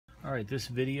Alright, this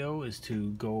video is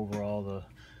to go over all the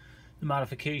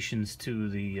modifications to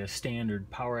the standard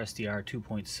PowerSDR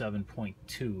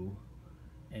 2.7.2,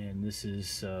 and this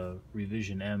is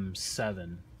revision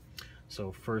M7.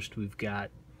 So first we've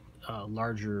got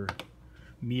larger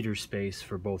meter space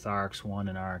for both RX1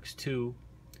 and RX2.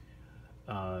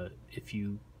 If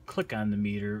you click on the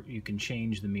meter, you can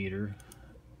change the meter.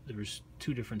 There's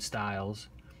two different styles,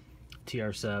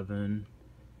 TR7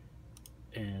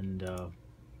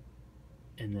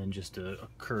 and then just a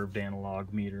curved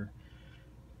analog meter.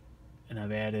 And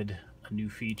I've added a new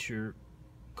feature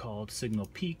called Signal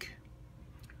Peak,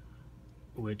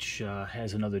 which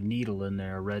has another needle in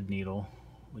there, a red needle,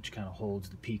 which kind of holds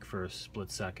the peak for a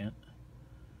split second.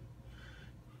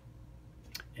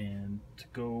 And to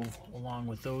go along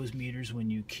with those meters,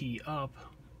 when you key up,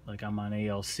 like I'm on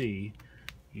ALC,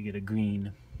 you get a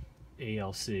green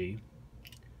ALC.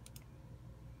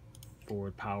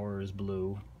 Forward power is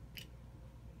blue.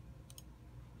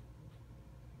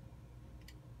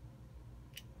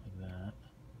 Like that.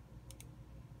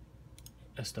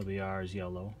 SWR is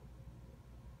yellow.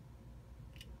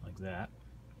 Like that.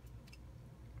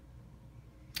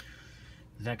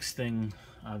 The next thing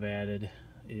I've added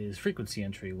is frequency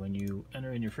entry. When you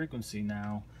enter in your frequency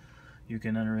now, you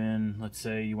can enter in, let's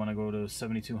say you want to go to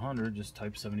 7200, just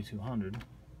type 7200 and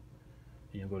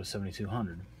you'll go to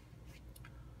 7200.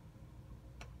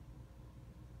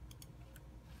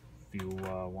 If you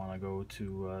want to go to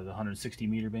the 160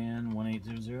 meter band,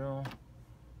 1800,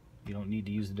 you don't need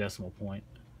to use the decimal point.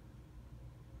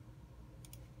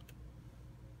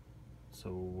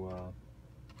 So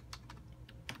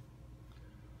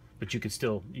but you could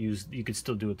still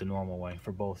do it the normal way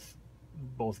for both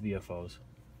VFOs.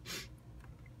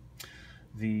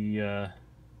 The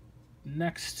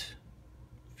next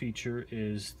feature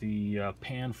is the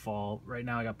PanaFall. Right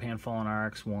now I got PanaFall on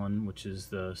RX1, which is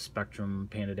the Spectrum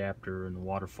pan adapter and the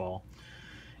Waterfall,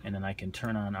 and then I can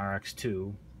turn on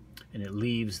RX2 and it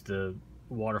leaves the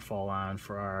Waterfall on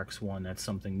for RX1. That's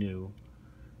something new.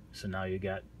 So now you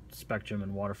got Spectrum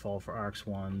and Waterfall for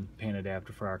RX1, pan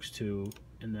adapter for RX2,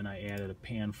 and then I added a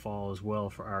PanaFall as well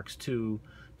for RX2.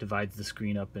 Divides the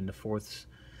screen up into fourths.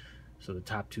 So the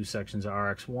top two sections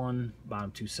are RX1,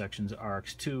 bottom two sections are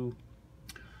RX2.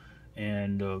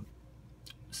 And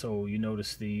so you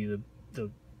notice the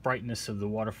brightness of the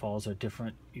waterfalls are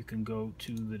different. You can go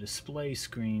to the display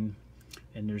screen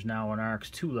and there's now an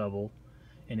RX2 level,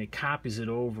 and it copies it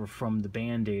over from the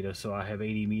band data. So I have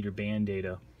 80 meter band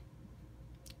data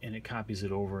and it copies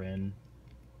it over in,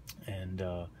 and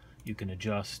you can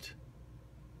adjust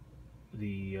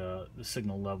the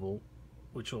signal level,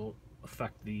 which will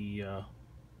affect the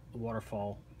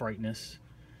waterfall brightness.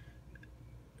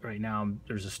 Right now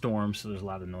there's a storm, so there's a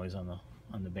lot of noise on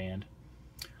the band.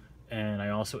 And I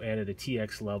also added a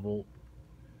TX level,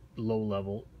 low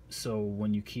level, so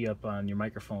when you key up on your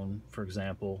microphone, for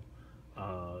example,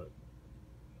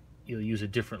 you'll use a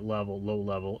different level, low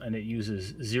level, and it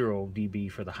uses 0 dB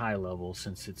for the high level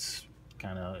since it's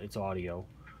audio.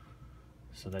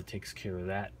 So that takes care of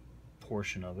that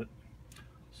portion of it.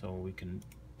 So we can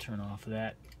turn off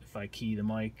that. If I key the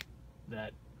mic,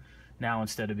 that now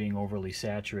instead of being overly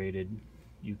saturated,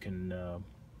 you can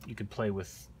play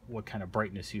with what kind of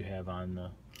brightness you have on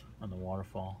the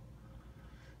waterfall.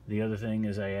 The other thing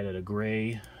is I added a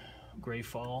gray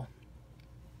fall.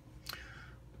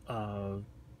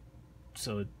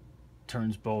 So it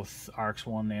turns both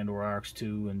RX1 and or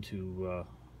RX2 into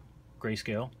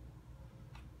grayscale.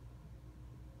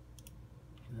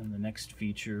 And then the next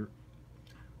feature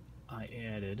I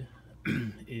added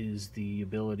is the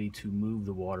ability to move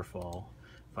the waterfall.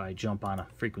 If I jump on a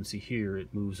frequency here,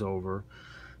 it moves over.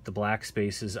 The black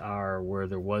spaces are where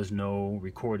there was no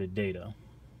recorded data.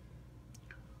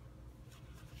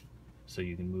 So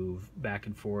you can move back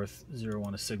and forth, zero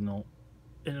on a signal,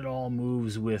 and it all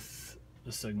moves with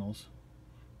the signals.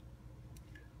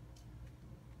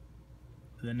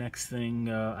 The next thing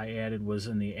I added was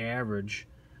in the average.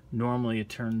 Normally it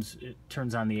turns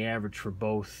on the average for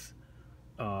both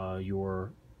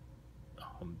your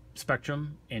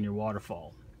spectrum and your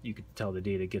waterfall. You can tell the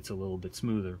data gets a little bit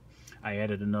smoother. I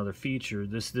added another feature.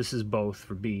 This is both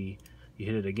for B. You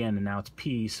hit it again and now it's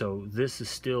P, so this is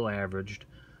still averaged,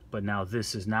 but now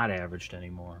this is not averaged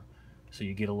anymore. So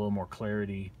you get a little more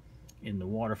clarity in the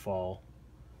waterfall,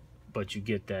 but you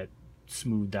get that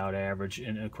smoothed out average.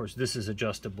 And of course this is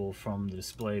adjustable from the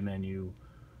display menu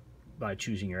by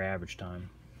choosing your average time.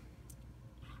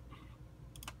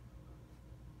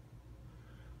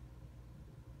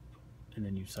 And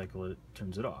then you cycle it,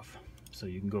 turns it off. So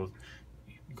you can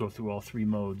go through all three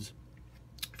modes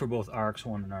for both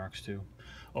RX1 and RX2.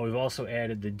 Oh, we've also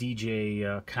added the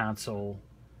DJ console.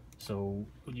 So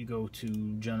when you go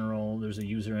to General, there's a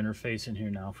user interface in here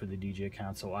now for the DJ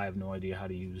console. I have no idea how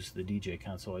to use the DJ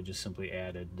console. I just simply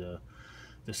added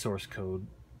the source code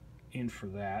in for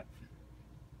that.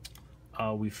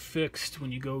 We fixed,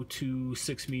 when you go to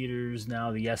 6 meters,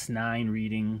 now the S9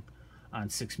 reading on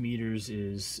 6 meters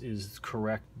is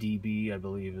correct dB. I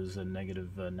believe is a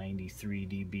negative 93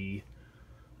 dB.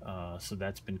 So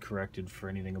that's been corrected for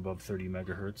anything above 30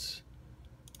 megahertz.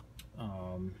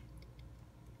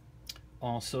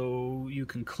 Also, you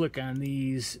can click on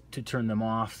these to turn them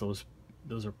off.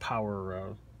 Those are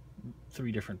power,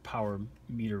 3 different power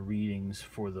meter readings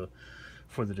for the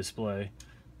display.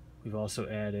 We've also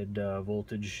added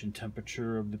voltage and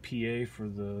temperature of the PA for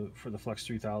the Flex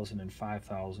 3000 and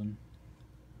 5000.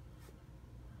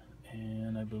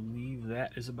 And I believe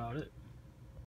that is about it.